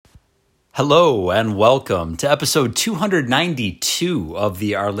Hello and welcome to episode 292 of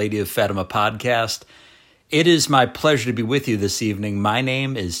the Our Lady of Fatima podcast. It is my pleasure to be with you this evening. My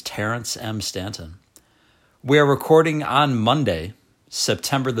name is Terrence M. Stanton. We are recording on Monday,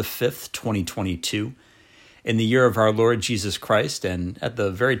 September the 5th, 2022, in the year of our Lord Jesus Christ. And at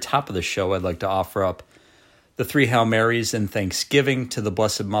the very top of the show, I'd like to offer up the three Hail Marys in thanksgiving to the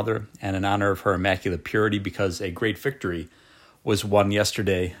Blessed Mother and in honor of her immaculate purity, because a great victory was won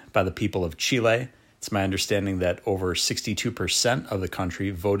yesterday by the people of Chile. It's my understanding that over 62% of the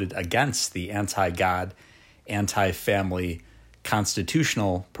country voted against the anti-God, anti-family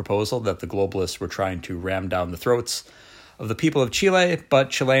constitutional proposal that the globalists were trying to ram down the throats of the people of Chile.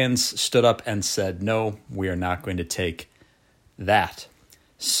 But Chileans stood up and said, no, we are not going to take that.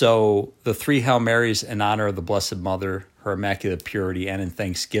 So the three Hail Marys in honor of the Blessed Mother, her immaculate purity, and in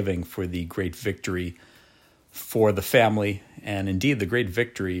thanksgiving for the great victory for the family, and indeed the great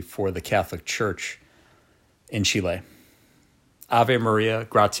victory for the Catholic Church in Chile. Ave Maria,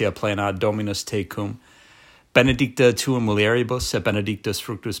 gratia plena, Dominus tecum, benedicta tu in mulieribus, et benedictus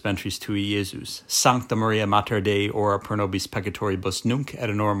fructus ventris tui, Iesus. Sancta Maria, Mater Dei, ora pro nobis peccatoribus, nunc et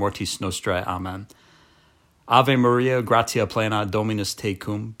in hora mortis nostrae. Amen. Ave Maria, gratia plena, Dominus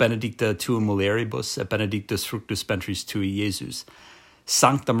tecum, benedicta tu in mulieribus, et benedictus fructus ventris tui, Iesus.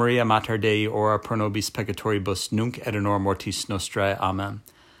 Sancta Maria, Mater Dei, ora pro nobis peccatoribus, nunc et in hora mortis nostrae. Amen.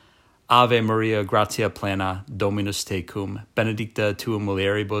 Ave Maria, gratia plena, Dominus tecum, benedicta tu in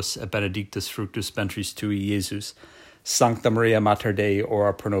mulieribus, et benedictus fructus ventris tui, Iesus. Sancta Maria, Mater Dei,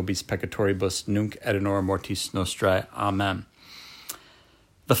 ora pro nobis peccatoribus, nunc et in hora mortis nostrae. Amen.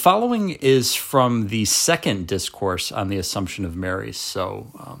 The following is from the second discourse on the Assumption of Mary. So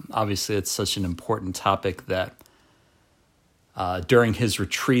obviously it's such an important topic that during his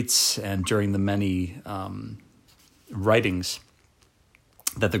retreats and during the many writings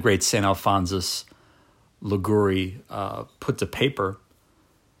that the great St. Alphonsus Liguori put to paper,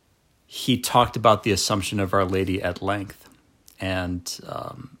 he talked about the Assumption of Our Lady at length. And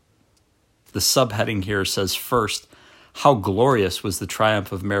the subheading here says, first, how glorious was the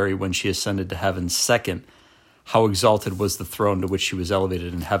triumph of Mary when she ascended to heaven. Second, how exalted was the throne to which she was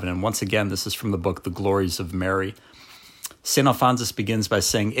elevated in heaven. And once again, this is from the book, The Glories of Mary. St. Alphonsus begins by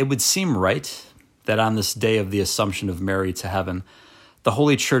saying, it would seem right that on this day of the Assumption of Mary to heaven, the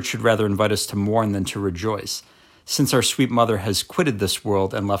Holy Church should rather invite us to mourn than to rejoice, since our sweet mother has quitted this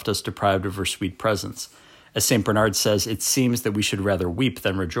world and left us deprived of her sweet presence. As St. Bernard says, it seems that we should rather weep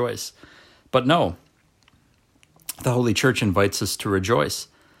than rejoice. But no, the Holy Church invites us to rejoice.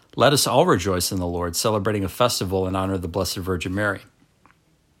 Let us all rejoice in the Lord, celebrating a festival in honor of the Blessed Virgin Mary.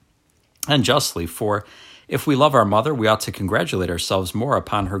 And justly, for if we love our mother, we ought to congratulate ourselves more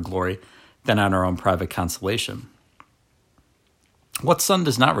upon her glory than on our own private consolation. What son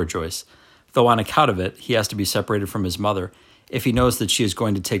does not rejoice, though on account of it he has to be separated from his mother, if he knows that she is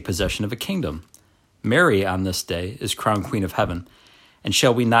going to take possession of a kingdom? Mary, on this day, is crowned Queen of Heaven, and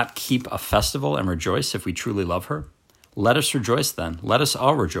shall we not keep a festival and rejoice if we truly love her? Let us rejoice then, let us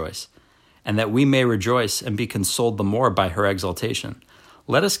all rejoice, and that we may rejoice and be consoled the more by her exaltation.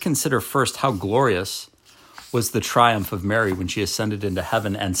 Let us consider first how glorious was the triumph of Mary when she ascended into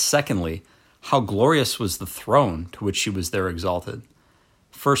heaven, and secondly, how glorious was the throne to which she was there exalted.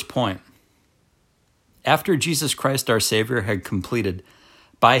 First point, after Jesus Christ our Savior had completed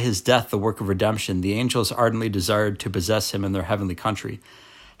by his death the work of redemption, the angels ardently desired to possess him in their heavenly country.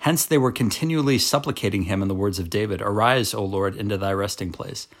 Hence they were continually supplicating him in the words of David, arise, O Lord, into thy resting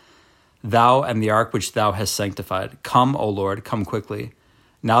place. Thou and the ark which thou hast sanctified, come, O Lord, come quickly.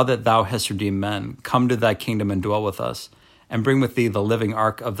 Now that thou hast redeemed men, come to thy kingdom and dwell with us, and bring with thee the living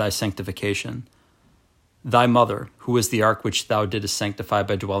ark of thy sanctification. Thy mother, who is the ark which thou didst sanctify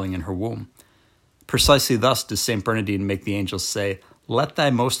by dwelling in her womb. Precisely thus does St. Bernardine make the angels say, let thy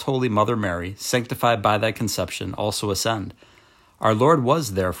most holy Mother Mary, sanctified by thy conception, also ascend. Our Lord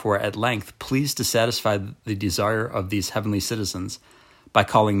was, therefore, at length pleased to satisfy the desire of these heavenly citizens by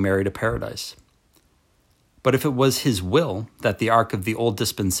calling Mary to paradise. But if it was his will that the ark of the old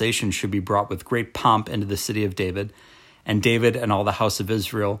dispensation should be brought with great pomp into the city of David, and David and all the house of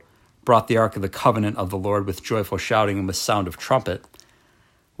Israel brought the ark of the covenant of the Lord with joyful shouting and with sound of trumpet,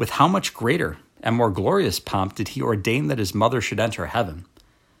 with how much greater and more glorious pomp did he ordain that his mother should enter heaven?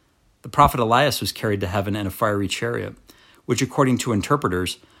 The prophet Elias was carried to heaven in a fiery chariot, which according to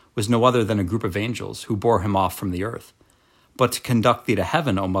interpreters was no other than a group of angels who bore him off from the earth. But to conduct thee to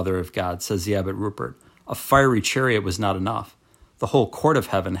heaven, O Mother of God, says the Abbot Rupert, a fiery chariot was not enough. The whole court of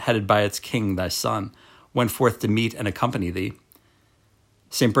heaven, headed by its king, thy son, went forth to meet and accompany thee.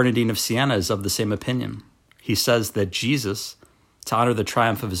 St. Bernardine of Siena is of the same opinion. He says that Jesus to honor the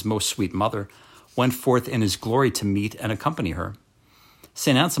triumph of his most sweet mother, went forth in his glory to meet and accompany her.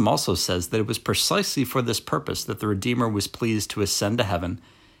 St. Anselm also says that it was precisely for this purpose that the Redeemer was pleased to ascend to heaven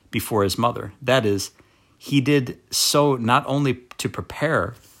before his mother. That is, he did so not only to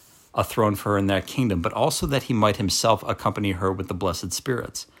prepare a throne for her in that kingdom, but also that he might himself accompany her with the blessed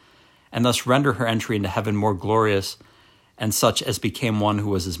spirits, and thus render her entry into heaven more glorious and such as became one who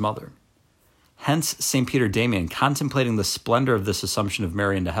was his mother. Hence, St. Peter Damian, contemplating the splendor of this assumption of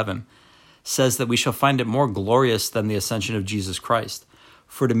Mary into heaven, says that we shall find it more glorious than the ascension of Jesus Christ.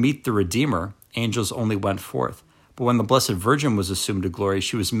 For to meet the Redeemer, angels only went forth. But when the Blessed Virgin was assumed to glory,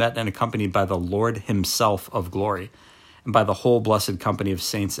 she was met and accompanied by the Lord himself of glory, and by the whole blessed company of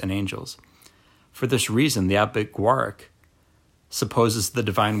saints and angels. For this reason, the Abbot Guaric supposes the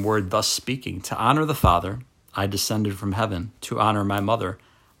divine word thus speaking, to honor the Father, I descended from heaven, to honor my mother,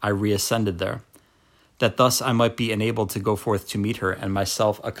 I reascended there, that thus I might be enabled to go forth to meet her and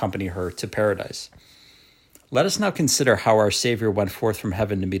myself accompany her to paradise. Let us now consider how our Savior went forth from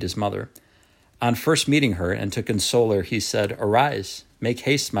heaven to meet his mother. On first meeting her and to console her, he said, Arise, make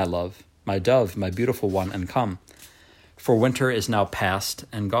haste, my love, my dove, my beautiful one, and come, for winter is now past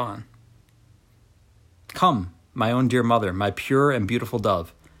and gone. Come, my own dear mother, my pure and beautiful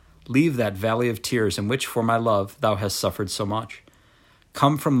dove, leave that valley of tears in which for my love thou hast suffered so much.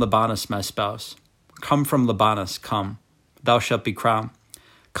 Come from Libanus, my spouse. Come from Libanus, come. Thou shalt be crowned.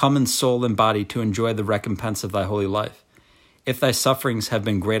 Come in soul and body to enjoy the recompense of thy holy life. If thy sufferings have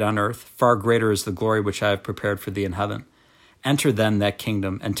been great on earth, far greater is the glory which I have prepared for thee in heaven. Enter then that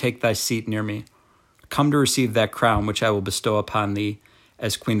kingdom, and take thy seat near me. Come to receive that crown which I will bestow upon thee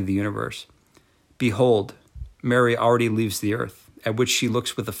as Queen of the universe. Behold, Mary already leaves the earth, at which she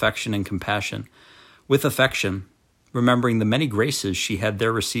looks with affection and compassion. With affection, remembering the many graces she had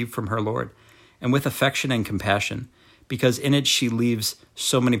there received from her Lord, and with affection and compassion, because in it she leaves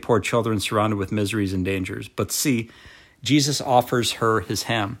so many poor children surrounded with miseries and dangers. But see, Jesus offers her his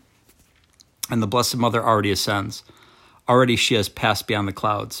hand, and the Blessed Mother already ascends. Already she has passed beyond the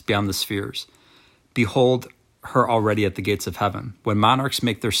clouds, beyond the spheres. Behold her already at the gates of heaven. When monarchs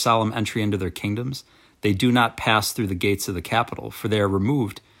make their solemn entry into their kingdoms, they do not pass through the gates of the capital, for they are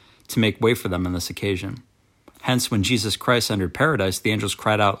removed to make way for them on this occasion. Hence, when Jesus Christ entered paradise, the angels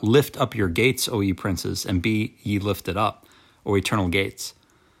cried out, Lift up your gates, O ye princes, and be ye lifted up, O eternal gates,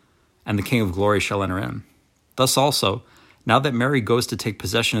 and the King of glory shall enter in. Thus also, now that Mary goes to take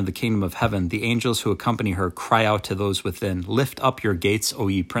possession of the kingdom of heaven, the angels who accompany her cry out to those within, Lift up your gates, O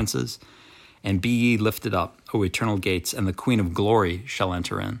ye princes, and be ye lifted up, O eternal gates, and the Queen of glory shall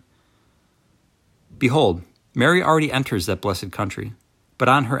enter in. Behold, Mary already enters that blessed country. But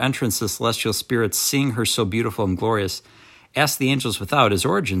on her entrance, the celestial spirits, seeing her so beautiful and glorious, ask the angels without, as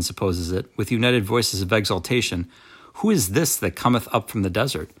Origen supposes it, with united voices of exultation, Who is this that cometh up from the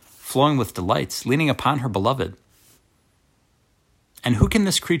desert, flowing with delights, leaning upon her beloved? And who can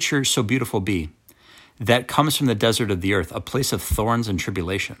this creature so beautiful be, that comes from the desert of the earth, a place of thorns and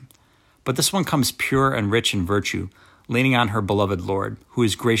tribulation? But this one comes pure and rich in virtue, leaning on her beloved Lord, who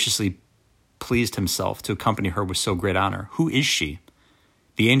is graciously pleased himself to accompany her with so great honor. Who is she?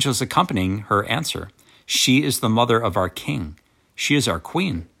 The angels accompanying her answer, She is the mother of our King. She is our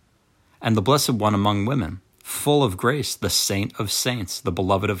Queen, and the Blessed One among women, full of grace, the Saint of saints, the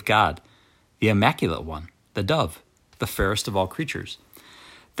beloved of God, the Immaculate One, the dove, the fairest of all creatures.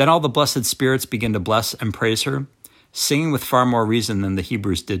 Then all the blessed spirits begin to bless and praise her, singing with far more reason than the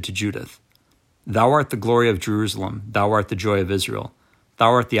Hebrews did to Judith. Thou art the glory of Jerusalem, thou art the joy of Israel,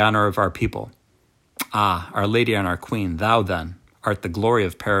 thou art the honor of our people. Ah, Our Lady and our Queen, thou then art the glory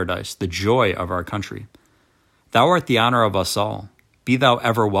of paradise, the joy of our country. Thou art the honor of us all. Be thou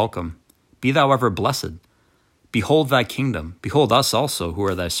ever welcome. Be thou ever blessed. Behold thy kingdom. Behold us also, who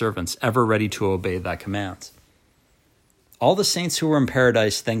are thy servants, ever ready to obey thy commands. All the saints who were in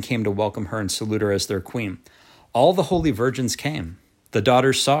paradise then came to welcome her and salute her as their queen. All the holy virgins came. The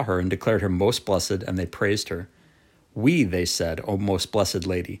daughters saw her and declared her most blessed, and they praised her. We, they said, O most blessed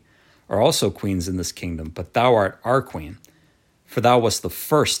Lady, are also queens in this kingdom, but thou art our queen. For thou wast the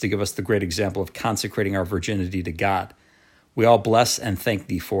first to give us the great example of consecrating our virginity to God. We all bless and thank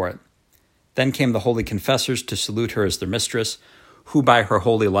thee for it. Then came the holy confessors to salute her as their mistress, who by her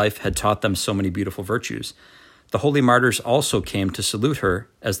holy life had taught them so many beautiful virtues. The holy martyrs also came to salute her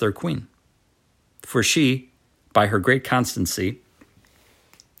as their queen. For she, by her great constancy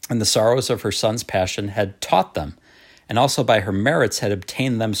and the sorrows of her son's passion, had taught them, and also by her merits had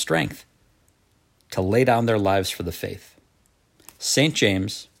obtained them strength to lay down their lives for the faith. St.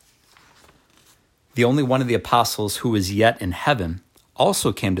 James, the only one of the apostles who was yet in heaven,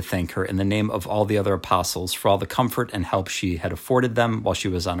 also came to thank her in the name of all the other apostles for all the comfort and help she had afforded them while she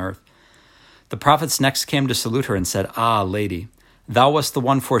was on earth. The prophets next came to salute her and said, "Ah, Lady, thou wast the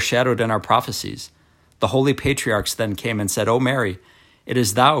one foreshadowed in our prophecies." The holy patriarchs then came and said, "O Mary, it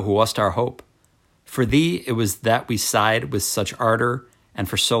is thou who wast our hope. For thee it was that we sighed with such ardor and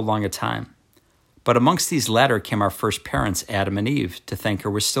for so long a time." But amongst these latter came our first parents, Adam and Eve, to thank her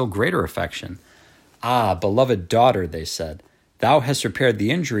with still greater affection. "Ah, beloved daughter," they said, "thou hast repaired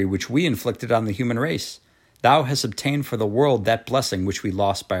the injury which we inflicted on the human race. Thou hast obtained for the world that blessing which we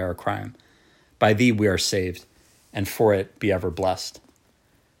lost by our crime. By thee we are saved, and for it be ever blessed."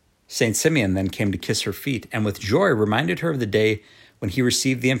 Saint Simeon then came to kiss her feet, and with joy reminded her of the day when he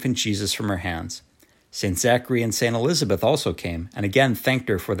received the infant Jesus from her hands. Saint Zachary and Saint Elizabeth also came, and again thanked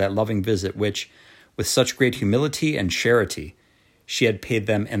her for that loving visit which, with such great humility and charity, she had paid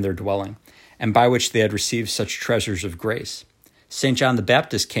them in their dwelling, and by which they had received such treasures of grace. Saint John the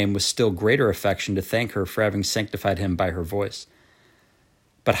Baptist came with still greater affection to thank her for having sanctified him by her voice.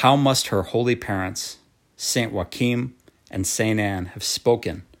 But how must her holy parents, Saint Joachim and Saint Anne, have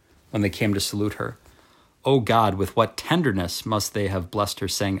spoken when they came to salute her? O God, with what tenderness must they have blessed her,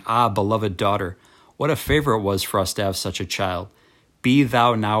 saying, "Ah, beloved daughter, what a favor it was for us to have such a child. Be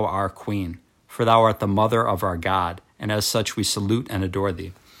thou now our queen, for thou art the mother of our God, and as such we salute and adore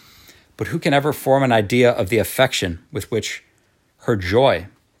thee." But who can ever form an idea of the affection with which her dear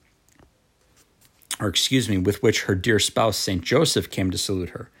spouse, Saint Joseph, came to salute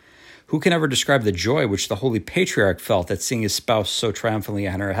her? Who can ever describe the joy which the holy patriarch felt at seeing his spouse so triumphantly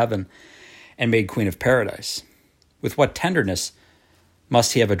enter heaven and made queen of paradise? With what tenderness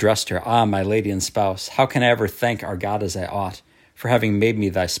must he have addressed her? "Ah, my lady and spouse, how can I ever thank our God as I ought for having made me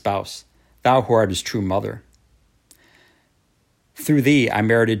thy spouse, thou who art his true mother? Through thee I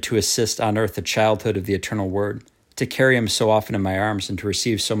merited to assist on earth the childhood of the eternal Word, to carry him so often in my arms and to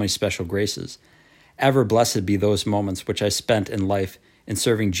receive so many special graces. Ever blessed be those moments which I spent in life in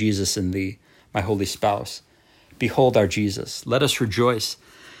serving Jesus and thee, my holy spouse. Behold our Jesus. Let us rejoice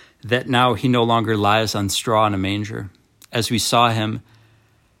that now he no longer lies on straw in a manger. As we saw him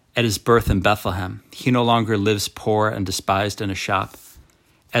at his birth in Bethlehem, he no longer lives poor and despised in a shop,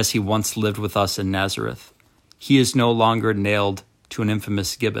 as he once lived with us in Nazareth. He is no longer nailed to an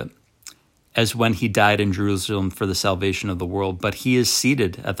infamous gibbet, as when he died in Jerusalem for the salvation of the world, but he is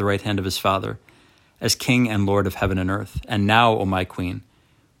seated at the right hand of his Father, as King and Lord of heaven and earth. And now, O my Queen,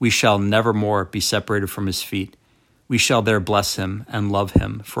 we shall never more be separated from his feet. We shall there bless him and love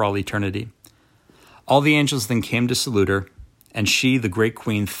him for all eternity. All the angels then came to salute her, and she, the great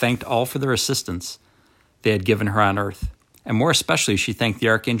Queen, thanked all for their assistance they had given her on earth. And more especially, she thanked the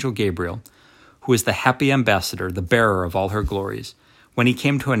Archangel Gabriel, who is the happy ambassador, the bearer of all her glories, when he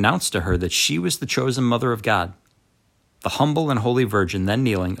came to announce to her that she was the chosen mother of God. The humble and holy Virgin, then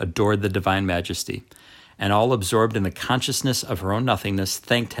kneeling, adored the divine majesty, and all absorbed in the consciousness of her own nothingness,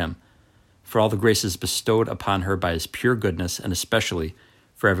 thanked him for all the graces bestowed upon her by his pure goodness, and especially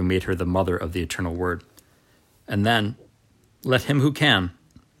for having made her the mother of the eternal Word. And then, let him who can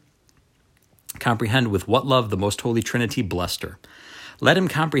comprehend with what love the most holy Trinity blessed her. Let him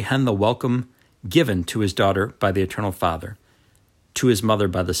comprehend the welcome given to his daughter by the eternal Father, to his mother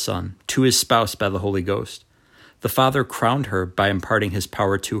by the Son, to his spouse by the Holy Ghost. The Father crowned her by imparting his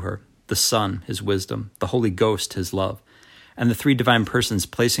power to her, the Son his wisdom, the Holy Ghost his love, and the three divine persons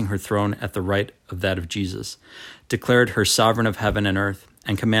placing her throne at the right of that of Jesus, declared her sovereign of heaven and earth,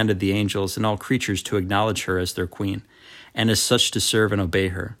 and commanded the angels and all creatures to acknowledge her as their queen, and as such to serve and obey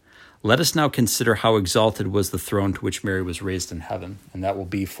her. Let us now consider how exalted was the throne to which Mary was raised in heaven, and that will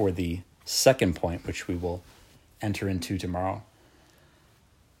be for the second point, which we will enter into tomorrow.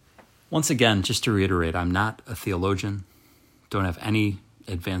 Once again, just to reiterate, I'm not a theologian, don't have any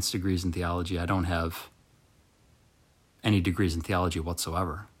advanced degrees in theology. I don't have any degrees in theology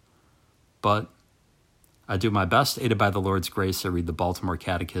whatsoever. But I do my best, aided by the Lord's grace. I read the Baltimore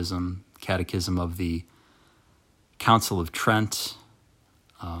Catechism, Catechism of the Council of Trent,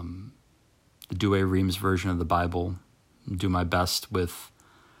 the Douay-Rheims version of the Bible. Do my best with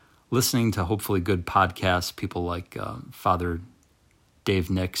listening to hopefully good podcasts, people like Father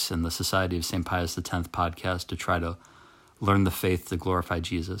Dave Nix and the Society of St. Pius X podcast, to try to learn the faith to glorify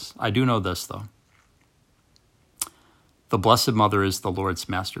Jesus. I do know this, though. The Blessed Mother is the Lord's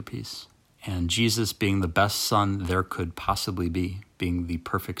masterpiece, and Jesus, being the best son there could possibly be, being the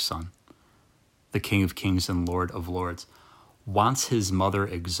perfect son, the King of Kings and Lord of Lords, wants his mother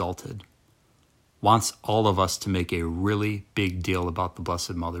exalted, wants all of us to make a really big deal about the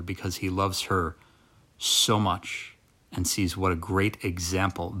Blessed Mother because he loves her so much and sees what a great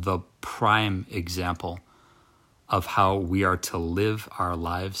example, the prime example of how we are to live our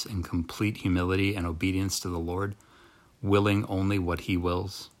lives in complete humility and obedience to the Lord, willing only what he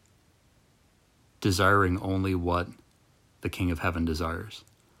wills, desiring only what the King of Heaven desires.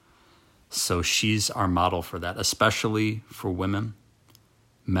 So she's our model for that, especially for women.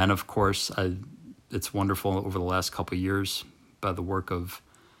 Men, of course, it's wonderful over the last couple of years by the work of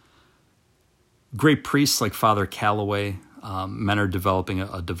great priests like Father Calloway. Men are developing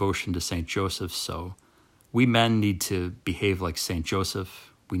a devotion to St. Joseph. So we men need to behave like St.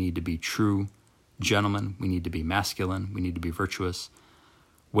 Joseph. We need to be true gentlemen. We need to be masculine. We need to be virtuous.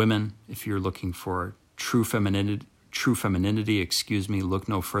 Women, if you're looking for true femininity, look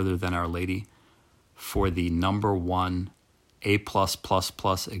no further than Our Lady for the number one A+++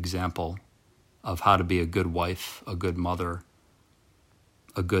 example of how to be a good wife, a good mother,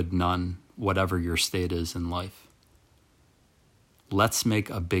 a good nun, whatever your state is in life. Let's make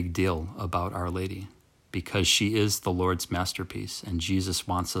a big deal about Our Lady because she is the Lord's masterpiece and Jesus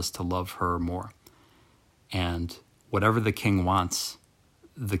wants us to love her more. And whatever the King wants,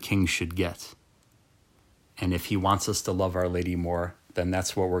 the King should get. And if he wants us to love Our Lady more, then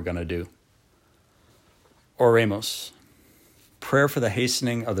that's what we're going to do. Oremos. Prayer for the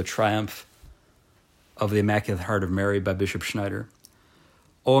hastening of the triumph of the Immaculate Heart of Mary by Bishop Schneider.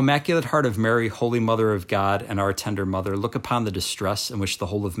 O Immaculate Heart of Mary, Holy Mother of God and our tender Mother, look upon the distress in which the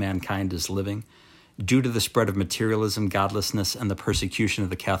whole of mankind is living, due to the spread of materialism, godlessness, and the persecution of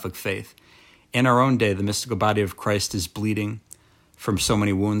the Catholic faith. In our own day, the mystical body of Christ is bleeding from so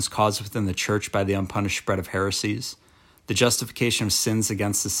many wounds caused within the Church by the unpunished spread of heresies, the justification of sins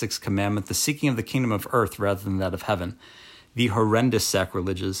against the sixth commandment, the seeking of the kingdom of earth rather than that of heaven, the horrendous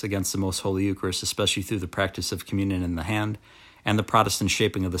sacrileges against the most holy Eucharist, especially through the practice of communion in the hand, and the Protestant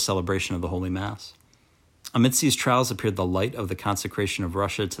shaping of the celebration of the Holy Mass. Amidst these trials appeared the light of the consecration of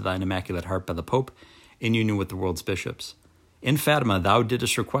Russia to thine Immaculate Heart by the Pope, in union with the world's bishops. In Fatima, thou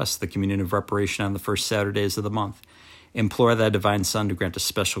didst request the communion of reparation on the first Saturdays of the month. Implore thy divine Son to grant a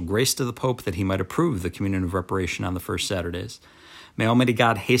special grace to the Pope that he might approve the communion of reparation on the first Saturdays. May Almighty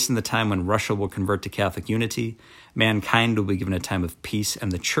God hasten the time when Russia will convert to Catholic unity, mankind will be given a time of peace,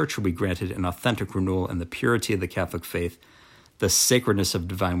 and the Church will be granted an authentic renewal in the purity of the Catholic faith, the sacredness of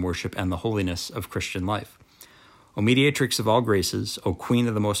divine worship, and the holiness of Christian life. O Mediatrix of all graces, O Queen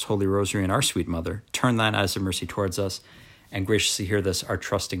of the Most Holy Rosary and our sweet Mother, turn thine eyes of mercy towards us, and graciously hear this, our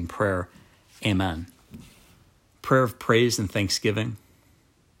trusting prayer. Amen. Prayer of praise and thanksgiving.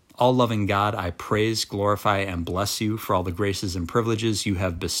 All-loving God, I praise, glorify, and bless you for all the graces and privileges you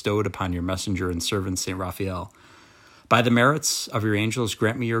have bestowed upon your messenger and servant, St. Raphael. By the merits of your angels,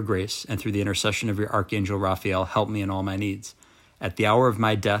 grant me your grace, and through the intercession of your archangel Raphael, help me in all my needs. At the hour of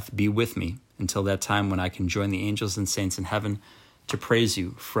my death, be with me, until that time when I can join the angels and saints in heaven to praise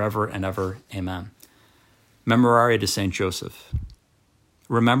you forever and ever. Amen. Memorare to St. Joseph.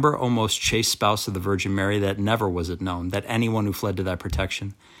 Remember, O most chaste spouse of the Virgin Mary, that never was it known that anyone who fled to thy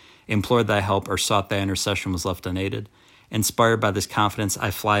protection, implored thy help, or sought thy intercession was left unaided. Inspired by this confidence,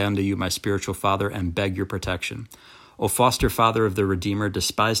 I fly unto you, my spiritual Father, and beg your protection. O foster Father of the Redeemer,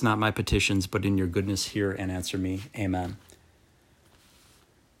 despise not my petitions, but in your goodness hear and answer me. Amen.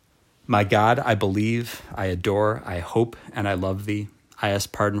 My God, I believe, I adore, I hope, and I love thee. I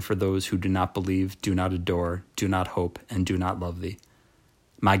ask pardon for those who do not believe, do not adore, do not hope, and do not love thee.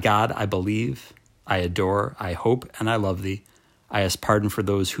 My God, I believe, I adore, I hope, and I love thee. I ask pardon for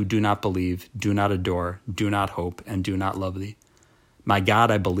those who do not believe, do not adore, do not hope, and do not love thee. My God,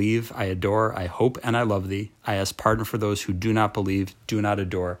 I believe, I adore, I hope, and I love thee. I ask pardon for those who do not believe, do not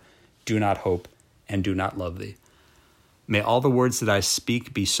adore, do not hope, and do not love thee. May all the words that I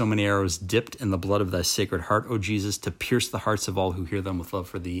speak be so many arrows dipped in the blood of thy sacred heart, O Jesus, to pierce the hearts of all who hear them with love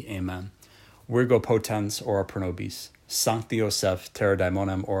for thee. Amen. Virgo potens ora pro nobis. Sancti Joseph terra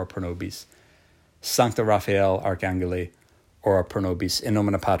daimonem ora pro nobis. Sancta Raphael archangeli ora pro nobis. In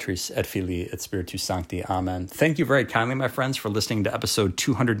nomine Patris et Filii et Spiritus Sancti. Amen. Thank you very kindly, my friends, for listening to episode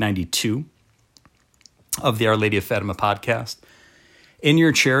 292 of the Our Lady of Fatima podcast. In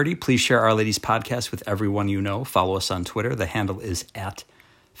your charity, please share Our Lady's podcast with everyone you know. Follow us on Twitter. The handle is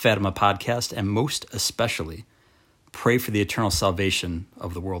 @Fatima Podcast. And most especially, pray for the eternal salvation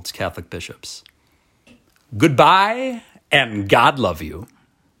of the world's Catholic bishops. Goodbye, and God love you.